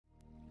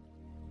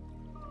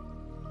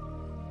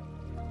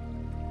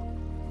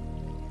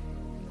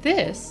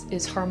This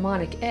is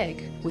Harmonic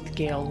Egg with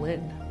Gail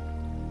Lynn.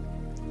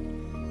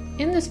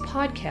 In this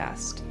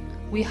podcast,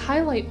 we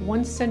highlight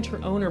one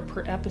center owner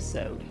per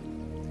episode,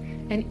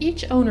 and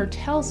each owner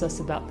tells us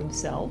about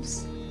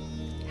themselves,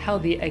 how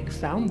the egg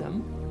found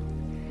them,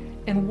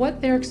 and what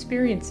their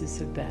experiences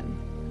have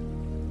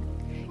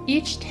been.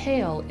 Each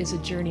tale is a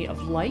journey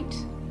of light,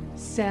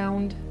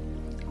 sound,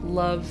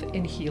 love,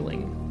 and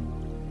healing.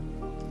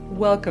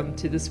 Welcome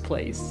to this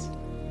place.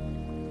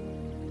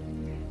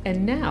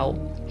 And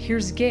now,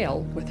 here's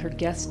Gail with her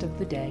guest of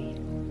the day.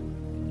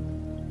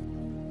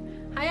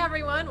 Hi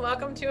everyone,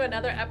 welcome to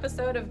another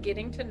episode of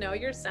Getting to Know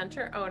Your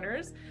Center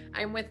Owners.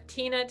 I'm with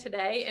Tina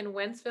today in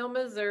Wentzville,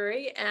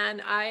 Missouri,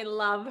 and I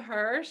love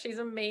her. She's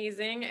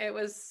amazing. It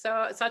was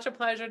such a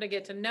pleasure to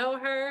get to know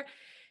her,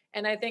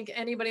 and I think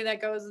anybody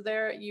that goes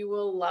there, you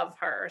will love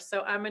her.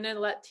 So I'm going to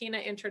let Tina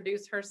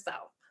introduce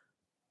herself.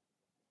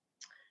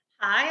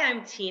 Hi,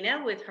 I'm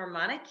Tina with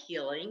Harmonic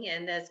Healing,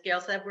 and as Gail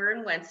said, we're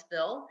in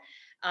Wentzville.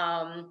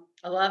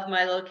 I love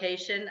my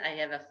location. I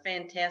have a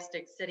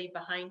fantastic city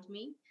behind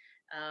me,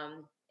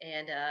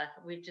 and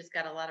we've just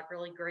got a lot of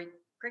really great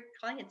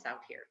clients out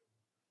here.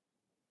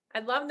 I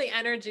love the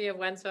energy of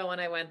Wentzville when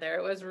I went there.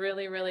 It was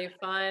really, really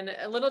fun.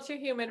 A little too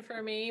humid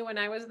for me when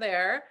I was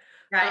there.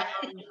 Right.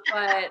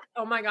 But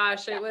oh my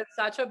gosh, it was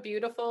such a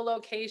beautiful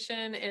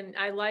location, and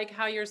I like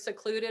how you're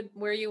secluded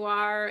where you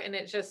are, and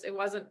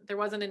there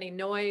wasn't any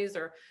noise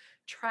or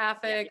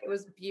traffic. It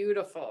was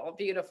beautiful,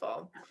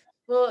 beautiful.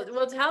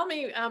 Well, tell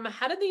me,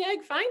 how did the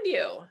egg find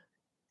you?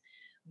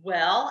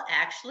 Well,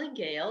 actually,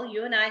 Gail,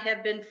 you and I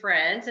have been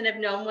friends and have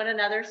known one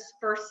another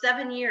for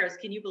 7 years.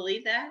 Can you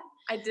believe that?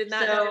 I did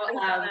not know it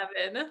was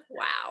 7.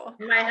 Wow.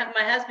 My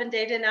husband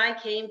David and I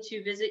came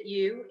to visit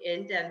you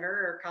in Denver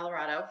or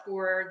Colorado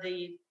for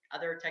the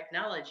other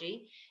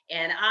technology,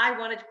 and I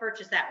wanted to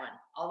purchase that one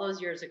all those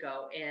years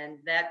ago. And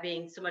that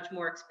being so much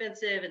more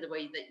expensive and the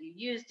way that you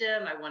used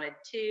them, I wanted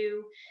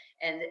to,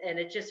 and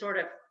it just sort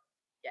of,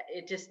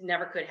 it just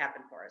never could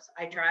happen for us.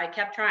 I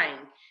kept trying,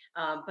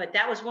 but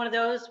that was one of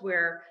those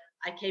where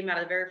I came out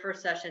of the very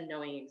first session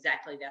knowing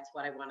exactly that's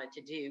what I wanted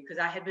to do, because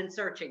I had been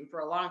searching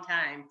for a long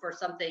time for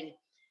something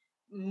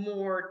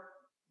more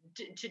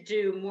to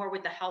do more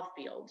with the health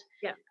field,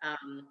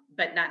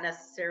 but not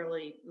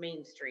necessarily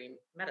mainstream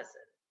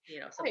medicine.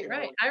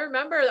 Right. I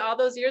remember all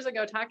those years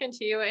ago talking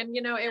to you, and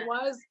it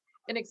was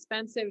an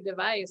expensive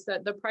device.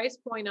 That the price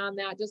point on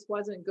that just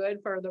wasn't good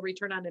for the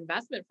return on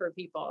investment for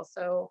people.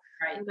 So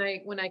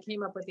when I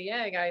came up with the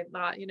egg, I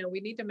thought, we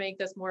need to make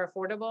this more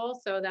affordable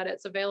so that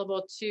it's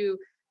available to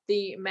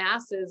the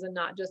masses and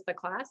not just the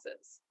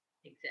classes.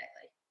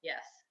 Exactly.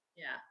 Yes.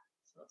 Yeah.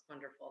 So it's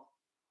wonderful.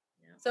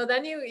 Yeah. So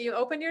then you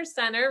opened your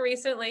center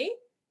recently.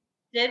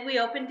 We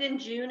opened in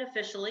June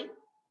officially.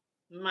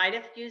 Might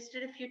have used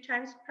it a few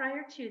times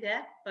prior to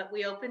that, but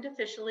we opened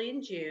officially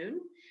in June.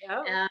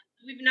 Yeah.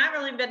 We've not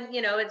really been,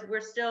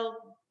 we're still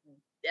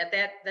at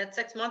that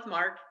 6-month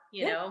mark,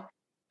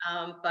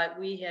 but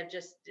we've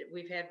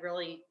had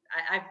really,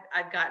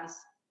 I've gotten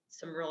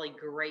some really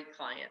great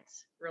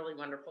clients, really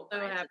wonderful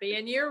clients. So happy.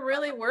 And you're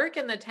really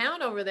working the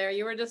town over there.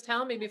 You were just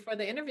telling me before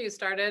the interview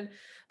started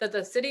that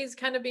the city's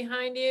kind of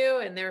behind you,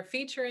 and they're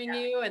featuring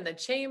you, and the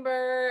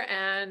chamber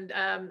and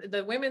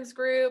the women's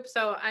group.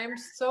 So I'm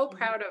so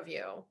proud of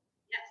you.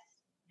 Yes.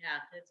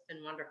 Yeah. It's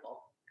been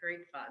wonderful.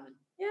 Great fun.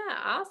 Yeah.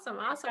 Awesome.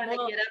 Awesome. I get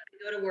up and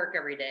go to work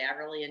every day. I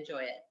really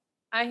enjoy it.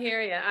 I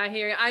hear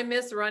you. I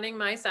miss running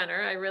my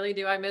center. I really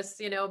do. I miss,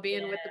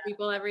 being with the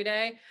people every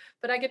day,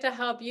 but I get to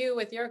help you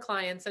with your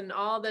clients and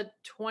all the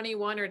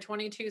 21 or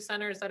 22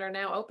 centers that are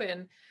now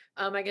open.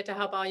 I get to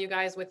help all you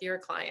guys with your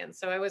clients.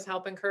 So I was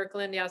helping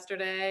Kirkland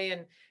yesterday,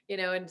 and,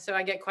 and so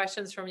I get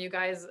questions from you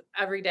guys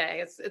every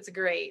day. It's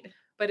great,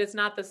 but it's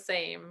not the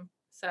same.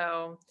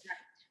 So,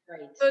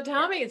 right. So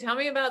tell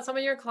me about some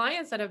of your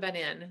clients that have been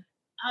in.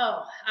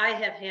 Oh, I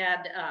have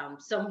had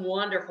some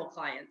wonderful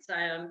clients.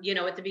 At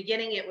the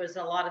beginning, it was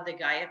a lot of the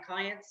Gaia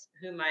clients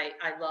whom I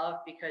love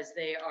because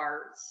they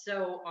are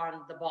so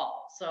on the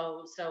ball,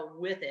 so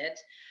with it.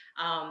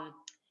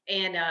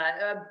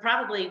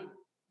 Probably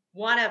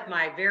one of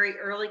my very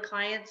early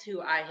clients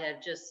who I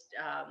have just,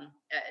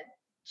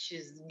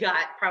 she's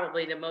got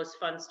probably the most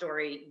fun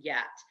story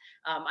yet.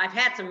 I've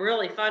had some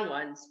really fun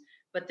ones,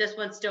 but this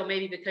one still,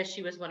 maybe because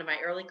she was one of my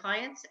early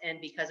clients and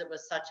because it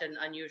was such an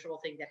unusual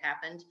thing that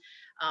happened,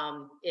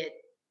 it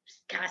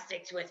kind of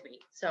sticks with me.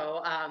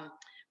 So,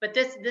 but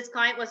this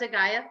client was a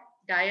Gaia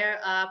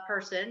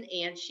person,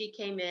 and she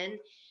came in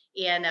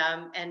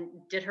and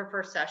did her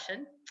first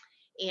session.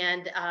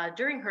 And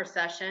during her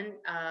session,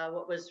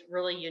 what was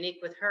really unique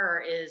with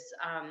her is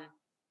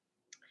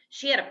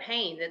she had a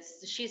pain that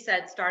she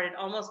said started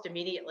almost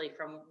immediately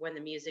from when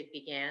the music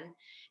began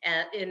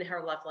in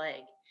her left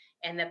leg.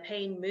 And the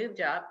pain moved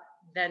up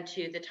then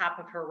to the top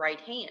of her right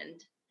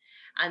hand.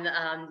 And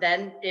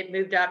then it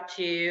moved up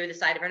to the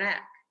side of her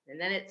neck. And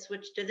then it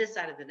switched to this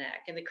side of the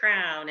neck and the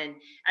crown. And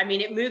I mean,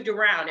 it moved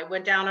around. It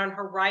went down on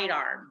her right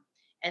arm.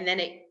 And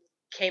then it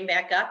came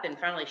back up and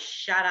finally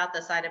shot out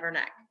the side of her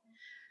neck.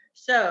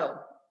 So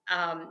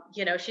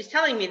she's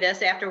telling me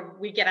this after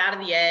we get out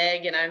of the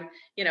egg, and I'm,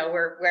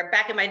 we're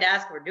back at my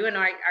desk, we're doing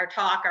our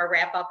talk, our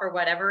wrap up or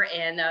whatever.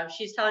 And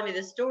she's telling me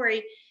this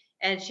story,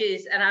 and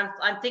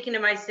I'm thinking to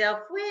myself,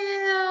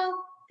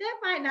 well, that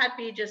might not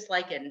be just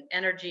like an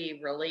energy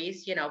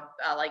release,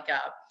 like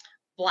a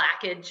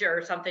blockage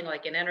or something,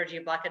 like an energy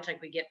blockage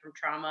like we get from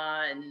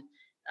trauma. And,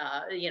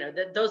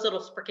 those little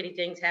sprickety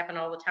things happen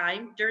all the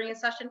time during a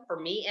session, for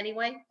me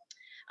anyway.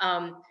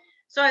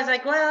 So I was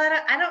like,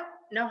 well, I don't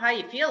know how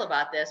you feel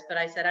about this, but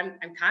I said,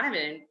 I'm kind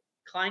of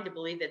inclined to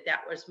believe that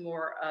was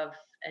more of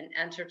an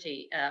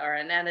entity or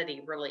an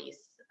entity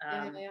release.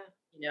 Something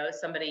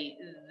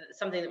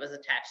that was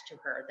attached to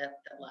her that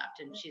left.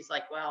 And she's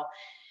like, well,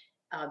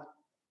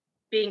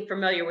 being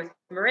familiar with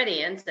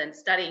meridians and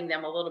studying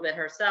them a little bit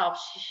herself,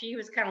 she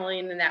was kind of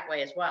leaning that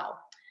way as well.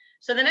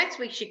 So the next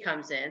week she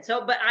comes in.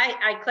 But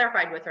I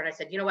clarified with her and I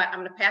said, you know what, I'm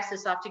going to pass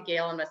this off to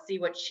Gail and let's see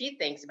what she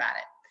thinks about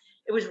it.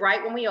 It was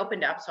right when we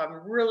opened up, so I'm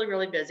really,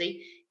 really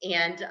busy.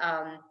 And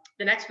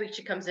the next week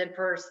she comes in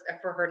for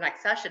her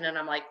next session, and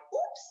I'm like,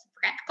 oops,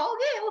 forgot to call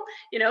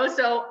Gail,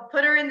 so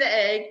put her in the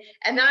egg.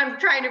 And then I'm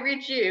trying to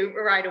reach you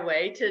right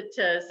away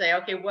to say,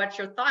 okay, what's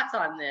your thoughts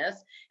on this?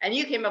 And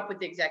you came up with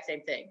the exact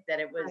same thing, that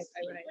it was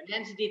an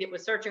entity that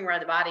was searching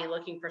around the body,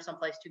 looking for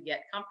someplace to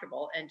get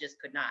comfortable and just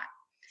could not.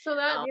 So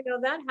that,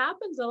 that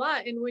happens a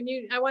lot. And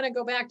I want to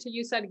go back to,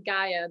 you said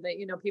Gaia,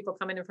 that, people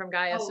coming in from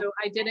Gaia. Oh, so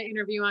I did an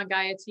interview on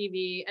Gaia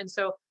TV. And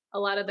so a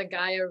lot of the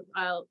Gaia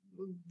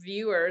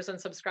viewers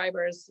and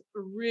subscribers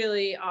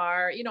really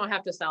are, you don't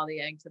have to sell the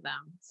egg to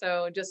them.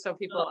 So just so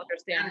people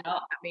understand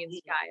what that means,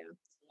 Gaia.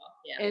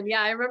 Yeah. And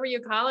I remember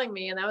you calling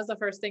me, and that was the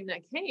first thing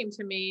that came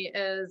to me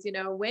is,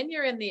 when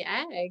you're in the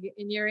egg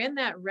and you're in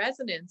that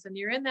resonance and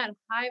you're in that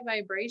high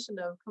vibration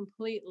of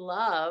complete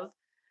love,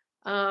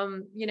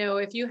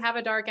 if you have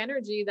a dark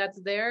energy that's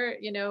there,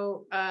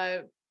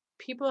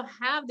 people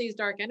have these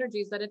dark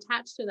energies that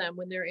attach to them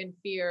when they're in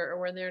fear or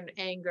when they're in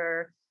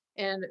anger.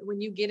 And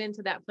when you get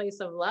into that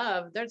place of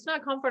love, that's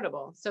not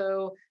comfortable.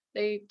 So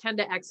they tend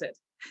to exit.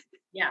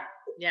 Yeah.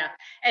 Yeah.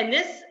 And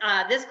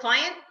this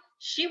client,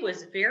 she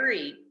was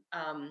very,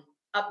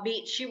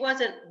 upbeat. She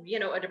wasn't,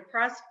 a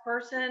depressed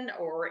person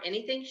or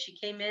anything. She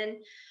came in.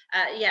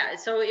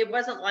 So it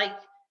wasn't like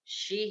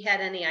she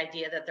had any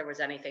idea that there was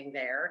anything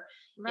there,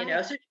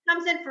 so she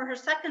comes in for her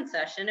second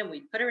session and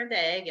we put her in the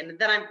egg, and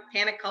then I'm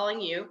panic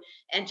calling you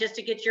and just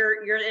to get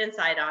your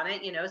insight on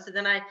it, so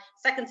then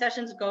second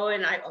sessions go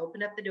and I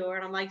open up the door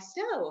and I'm like,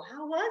 so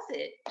how was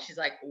it? She's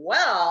like,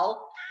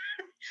 well,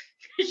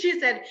 she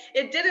said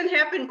it didn't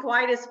happen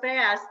quite as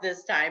fast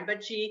this time,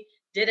 but she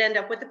did end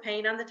up with the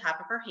pain on the top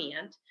of her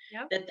hand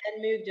that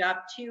then moved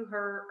up to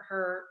her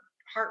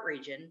heart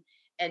region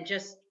and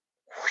just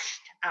whooshed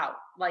out.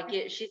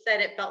 She said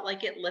it felt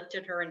like it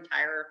lifted her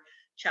entire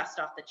chest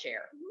off the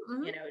chair,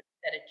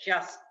 that it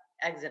just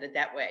exited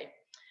that way.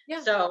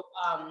 Yeah. So,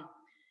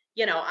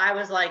 I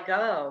was like,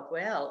 oh,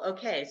 well,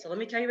 okay. So let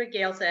me tell you what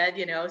Gail said,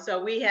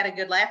 so we had a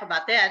good laugh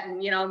about that.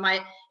 And, in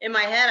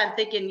my head, I'm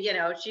thinking,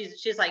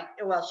 she's like,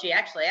 well, she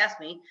actually asked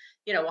me,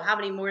 well, how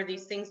many more of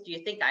these things do you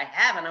think I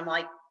have? And I'm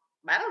like,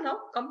 I don't know.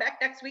 Come back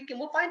next week and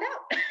we'll find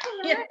out.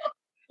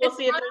 We'll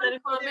see if there's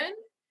anything.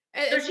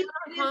 It's not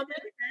uncommon.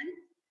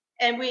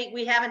 And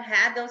we haven't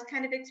had those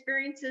kind of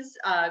experiences,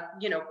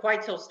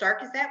 quite so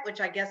stark as that, which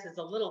I guess is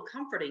a little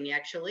comforting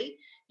actually,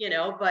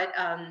 but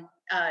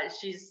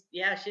she's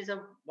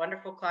a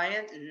wonderful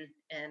client,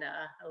 and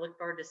I look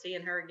forward to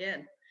seeing her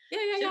again.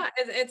 Yeah.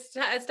 It's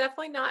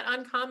definitely not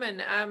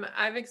uncommon.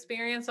 I've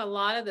experienced a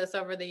lot of this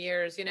over the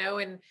years,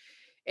 and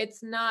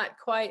it's not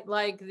quite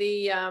like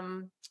the,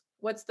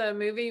 what's the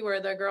movie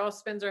where the girl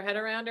spins her head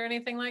around or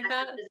anything like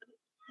that?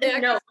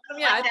 No,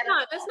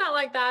 it's not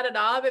like that at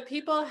all. But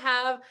people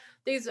have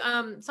these,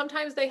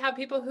 sometimes they have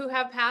people who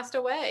have passed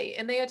away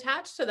and they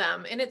attach to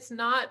them, and it's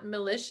not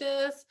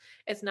malicious.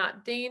 It's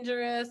not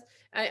dangerous.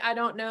 I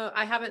don't know.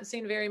 I haven't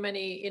seen very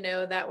many,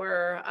 that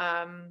were,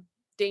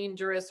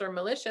 dangerous or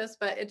malicious,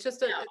 but it's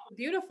just a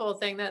beautiful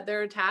thing that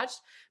they're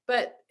attached,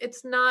 but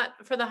it's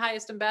not for the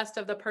highest and best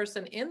of the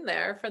person in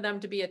there for them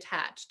to be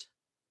attached.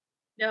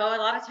 No, a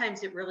lot of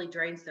times it really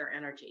drains their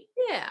energy.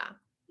 Yeah.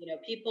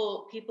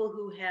 People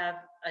who have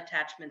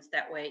attachments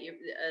that way,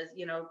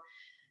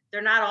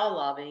 they're not all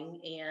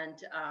loving,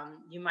 and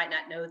you might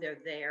not know they're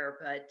there,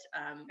 but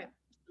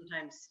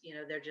sometimes,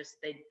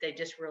 they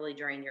just really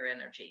drain your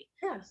energy.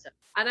 Yeah. So.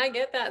 And I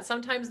get that.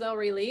 Sometimes they'll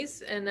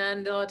release and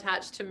then they'll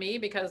attach to me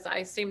because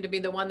I seem to be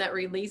the one that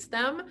released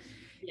them.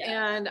 Yes.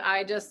 And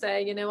I just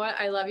say, you know what?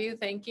 I love you.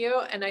 Thank you.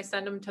 And I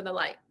send them to the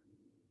light.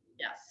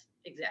 Yes,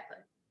 exactly.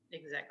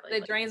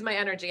 It drains my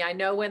energy. I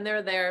know when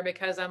they're there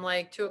because I'm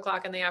like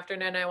 2:00 in the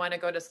afternoon. I want to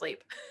go to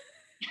sleep.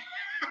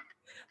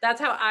 That's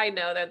how I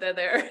know that they're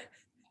there.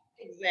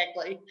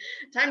 Exactly.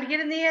 Time to get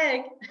in the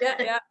egg.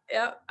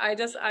 Yeah.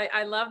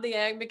 I love the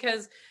egg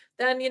because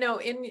then,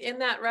 in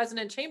that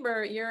resonant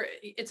chamber,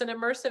 it's an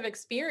immersive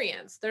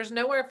experience. There's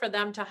nowhere for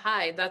them to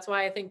hide. That's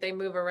why I think they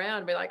move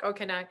around, be like, oh,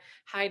 can I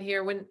hide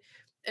here? When,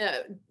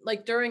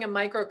 like during a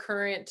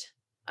microcurrent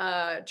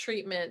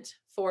treatment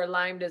for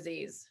Lyme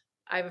disease,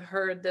 I've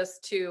heard this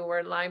too,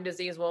 where Lyme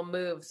disease will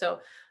move. So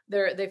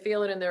they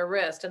feel it in their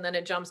wrist and then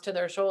it jumps to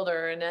their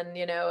shoulder. And then,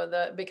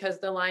 because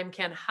the Lyme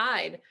can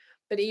hide,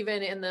 but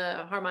even in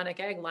the harmonic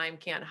egg, Lyme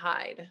can't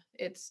hide.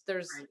 It's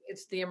the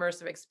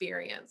immersive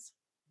experience.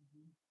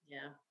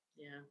 Yeah.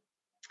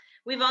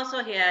 We've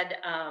also had,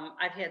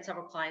 I've had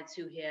several clients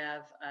who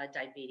have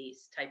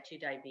diabetes, type 2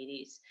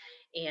 diabetes,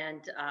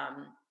 and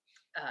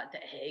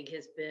the egg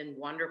has been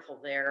wonderful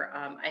there.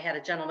 I had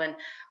a gentleman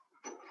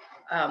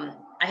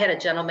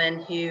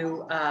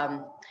who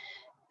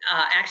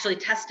actually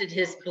tested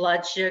his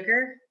blood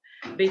sugar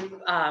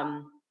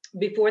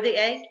before the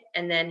egg,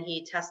 and then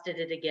he tested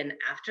it again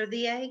after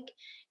the egg,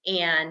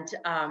 and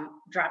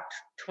dropped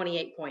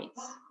 28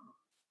 points.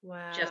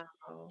 Wow! Just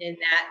in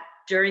that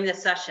during the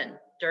session,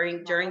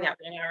 during that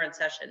 1 hour in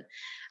session.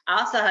 I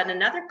also had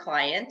another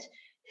client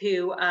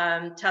who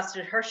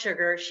tested her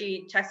sugar.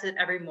 She tested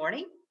every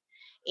morning,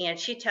 and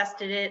she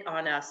tested it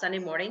on a Sunday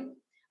morning,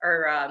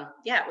 or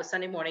it was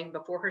Sunday morning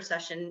before her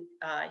session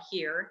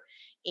here.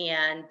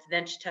 And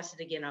then she tested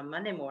again on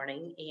Monday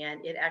morning,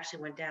 and it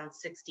actually went down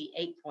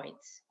 68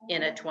 points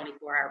in a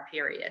 24-hour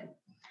period.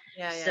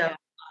 So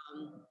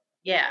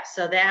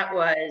that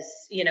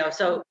was,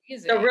 so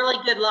really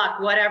good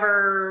luck.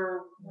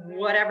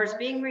 Whatever's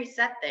being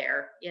reset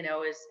there,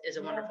 is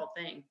a wonderful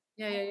thing.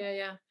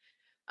 Yeah.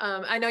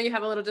 I know you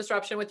have a little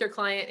disruption with your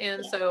client,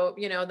 and so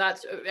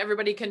that's,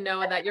 everybody can know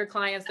that your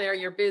client's there.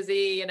 You're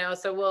busy,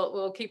 so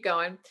we'll keep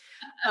going.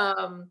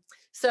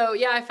 So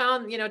yeah, I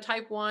found,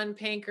 type 1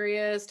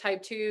 pancreas,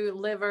 type 2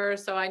 liver.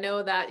 So I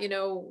know that,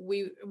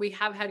 we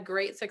have had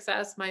great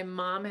success. My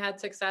mom had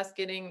success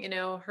getting,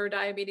 her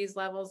diabetes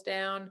levels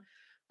down,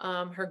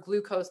 her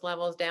glucose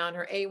levels down,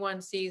 her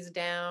A1C's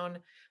down.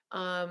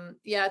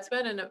 It's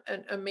been an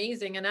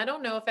amazing. And I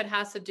don't know if it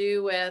has to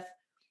do with,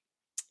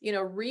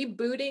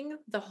 rebooting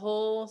the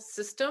whole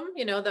system,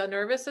 the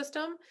nervous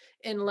system,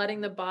 and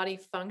letting the body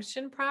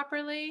function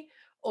properly,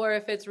 or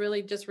if it's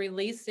really just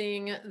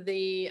releasing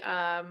the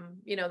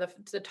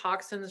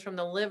toxins from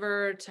the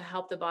liver to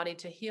help the body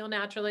to heal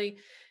naturally.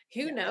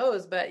 Who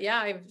knows? But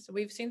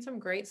we've seen some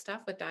great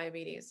stuff with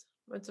diabetes.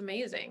 It's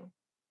amazing.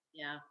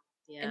 Yeah.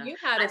 And you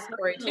had a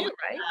story too,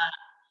 right?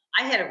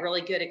 I had a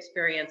really good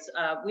experience.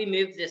 We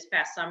moved this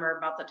past summer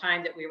about the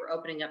time that we were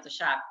opening up the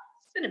shop.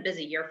 It's been a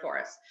busy year for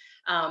us.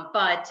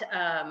 But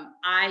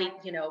I,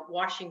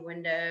 washing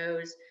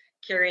windows,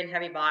 carrying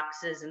heavy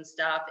boxes and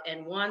stuff.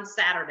 And one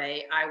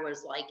Saturday I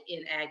was like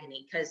in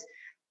agony because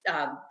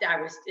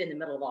I was in the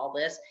middle of all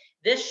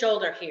this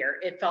shoulder here.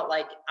 It felt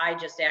like I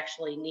just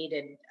actually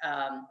needed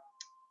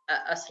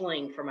a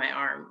sling for my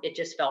arm. It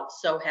just felt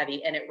so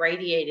heavy, and it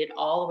radiated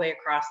all the way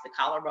across the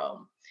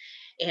collarbone.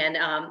 And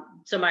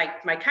so my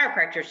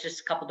chiropractor is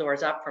just a couple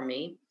doors up from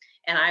me.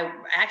 And I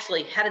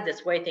actually headed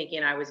this way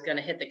thinking I was going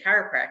to hit the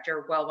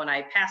chiropractor. Well, when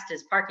I passed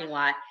his parking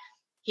lot,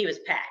 he was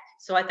packed.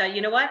 So I thought,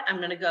 you know what? I'm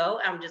going to go.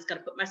 I'm just going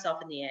to put myself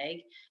in the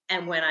egg.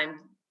 And when I'm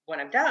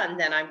done,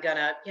 then I'm going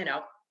to,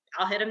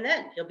 I'll hit him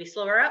then. He'll be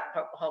slower up,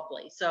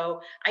 hopefully.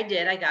 So I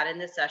did. I got in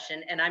this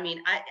session. And I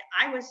mean,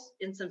 I was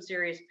in some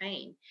serious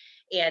pain.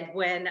 And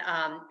when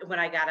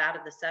I got out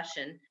of the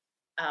session,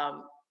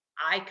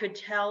 I could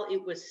tell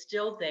it was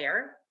still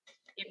there.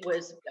 It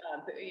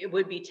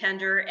would be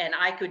tender, and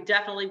I could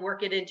definitely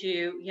work it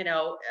into,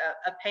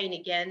 a pain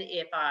again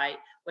if I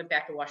went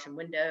back to washing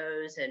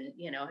windows and,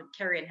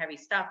 carrying heavy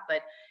stuff.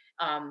 But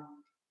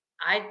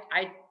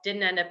I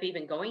didn't end up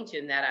even going to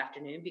him that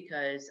afternoon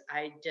because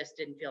I just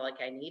didn't feel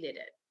like I needed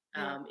it.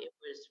 Yeah.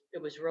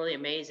 It was really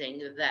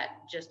amazing that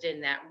just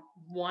in that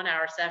 1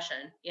 hour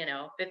session,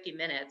 50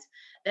 minutes,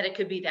 that it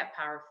could be that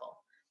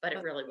powerful. But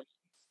it really was.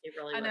 It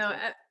really was. I know.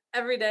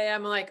 Every day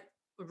I'm like,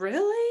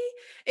 really?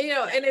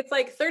 And it's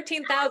like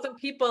 13,000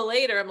 people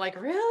later. I'm like,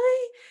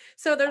 really?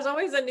 So there's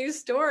always a new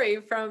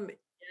story from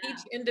each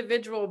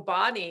individual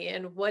body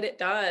and what it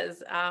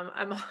does.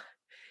 And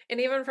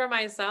even for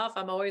myself,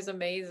 I'm always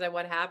amazed at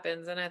what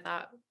happens. And I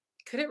thought,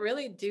 could it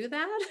really do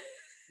that?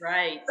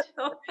 Right.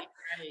 Well,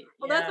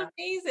 that's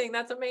amazing.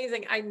 That's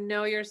amazing. I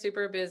know you're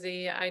super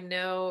busy. I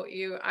know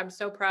I'm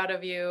so proud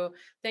of you.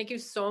 Thank you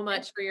so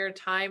much for your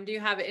time. Do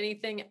you have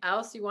anything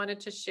else you wanted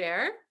to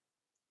share?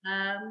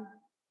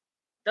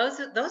 Those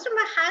are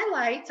my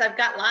highlights. I've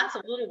got lots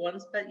of little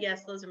ones, but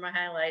yes, those are my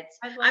highlights.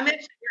 I'm actually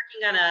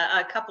working on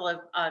a couple of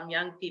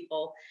young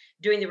people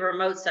doing the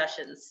remote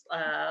sessions.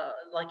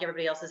 Like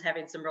everybody else is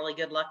having some really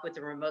good luck with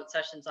the remote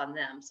sessions on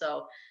them.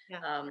 So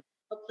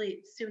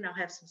hopefully soon I'll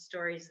have some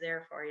stories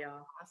there for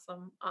y'all.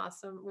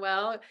 Awesome.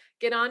 Well,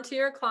 get on to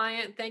your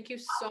client. Thank you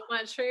so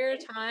much for your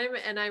time,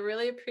 and I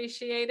really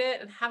appreciate it,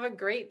 and have a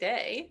great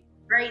day.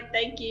 Great.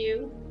 Thank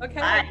you.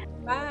 Okay.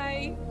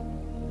 Bye.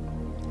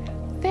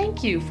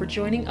 Thank you for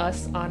joining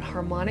us on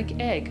Harmonic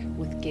Egg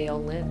with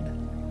Gail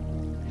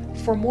Lynn.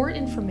 For more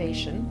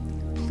information,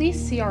 please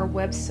see our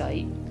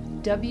website,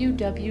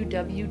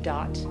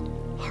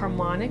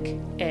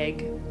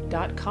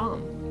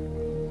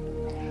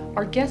 www.harmonicegg.com.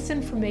 Our guest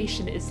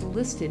information is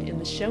listed in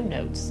the show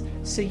notes,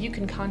 so you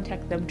can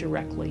contact them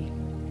directly.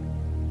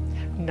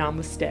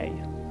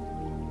 Namaste.